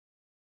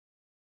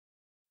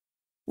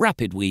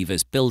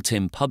RapidWeaver's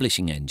built-in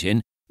publishing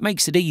engine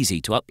makes it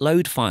easy to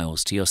upload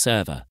files to your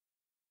server.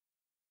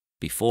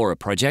 Before a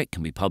project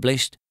can be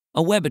published,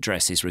 a web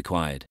address is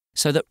required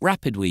so that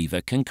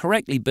RapidWeaver can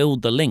correctly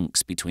build the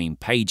links between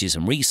pages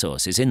and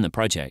resources in the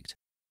project.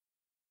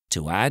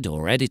 To add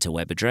or edit a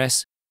web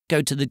address,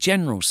 go to the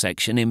General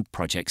section in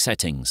Project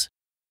Settings.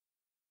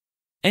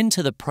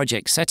 Enter the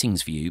Project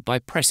Settings view by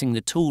pressing the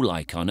tool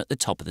icon at the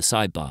top of the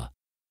sidebar,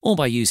 or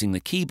by using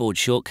the keyboard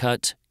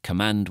shortcut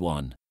Command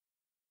 1.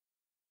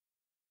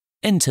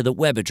 Enter the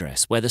web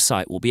address where the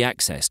site will be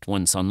accessed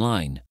once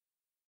online.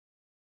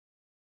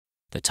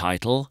 The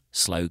title,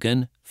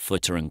 slogan,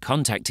 footer and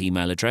contact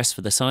email address for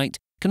the site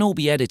can all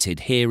be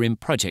edited here in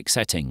Project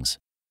Settings.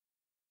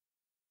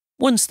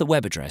 Once the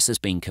web address has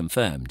been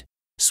confirmed,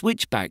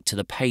 switch back to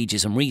the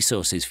Pages and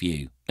Resources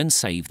view and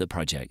save the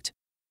project.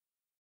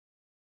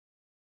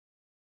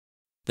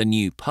 The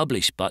new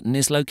Publish button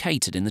is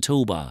located in the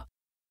toolbar.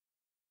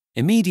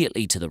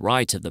 Immediately to the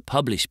right of the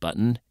Publish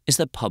button is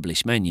the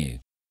Publish menu.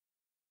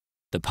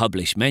 The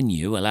Publish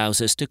menu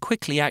allows us to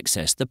quickly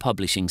access the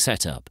publishing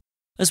setup,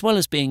 as well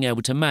as being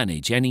able to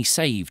manage any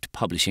saved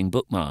publishing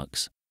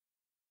bookmarks.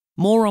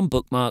 More on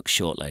bookmarks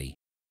shortly.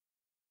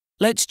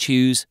 Let's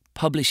choose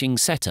Publishing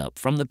Setup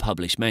from the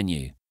Publish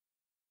menu.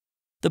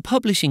 The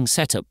Publishing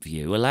Setup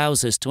view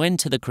allows us to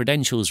enter the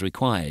credentials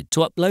required to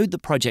upload the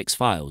project's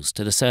files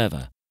to the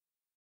server.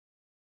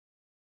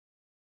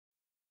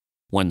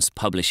 Once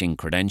publishing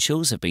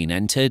credentials have been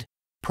entered,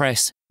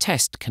 press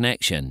Test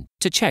Connection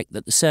to check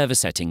that the server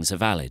settings are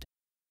valid.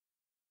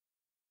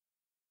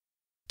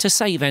 To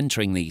save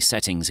entering these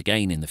settings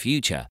again in the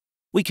future,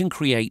 we can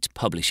create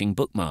publishing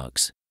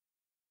bookmarks.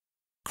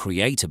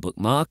 Create a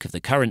bookmark of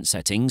the current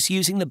settings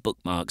using the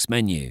Bookmarks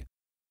menu.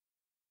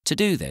 To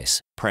do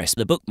this, press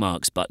the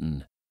Bookmarks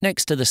button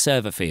next to the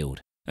server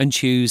field and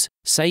choose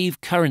Save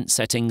Current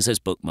Settings as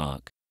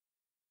Bookmark.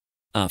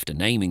 After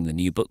naming the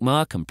new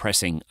bookmark and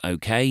pressing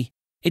OK,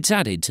 it's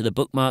added to the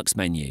Bookmarks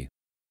menu.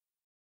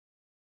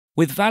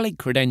 With valid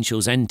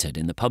credentials entered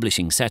in the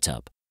publishing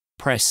setup,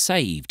 press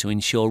Save to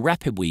ensure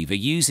RapidWeaver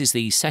uses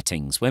these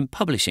settings when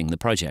publishing the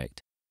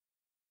project.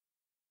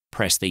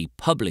 Press the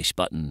Publish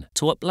button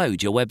to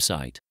upload your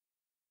website.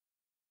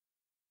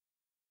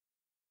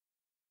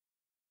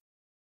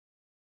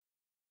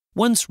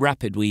 Once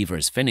RapidWeaver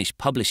has finished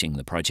publishing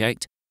the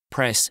project,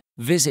 press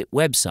Visit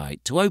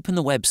Website to open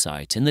the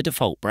website in the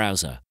default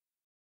browser.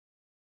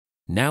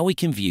 Now we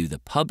can view the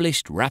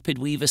published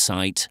RapidWeaver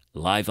site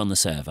live on the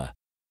server.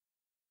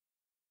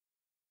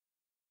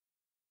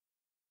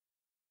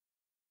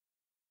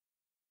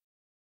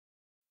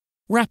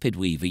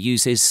 RapidWeaver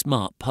uses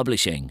Smart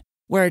Publishing,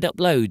 where it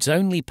uploads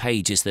only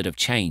pages that have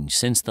changed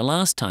since the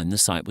last time the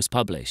site was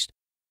published.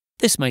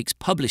 This makes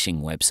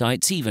publishing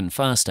websites even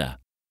faster.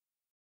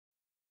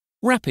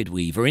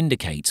 RapidWeaver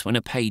indicates when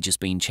a page has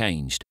been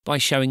changed by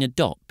showing a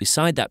dot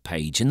beside that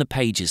page in the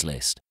Pages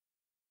list.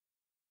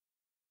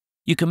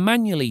 You can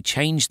manually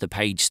change the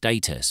page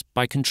status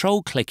by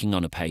control-clicking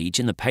on a page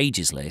in the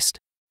Pages list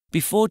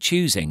before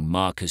choosing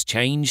Mark as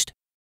Changed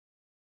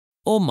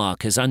or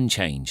Mark as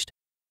Unchanged.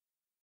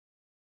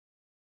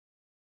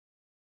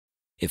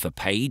 If a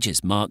page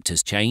is marked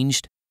as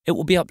changed, it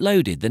will be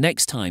uploaded the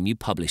next time you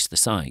publish the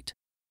site.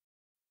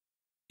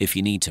 If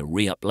you need to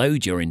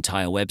re-upload your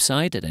entire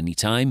website at any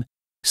time,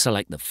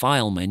 select the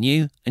File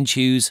menu and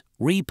choose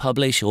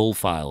Republish All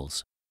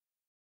Files.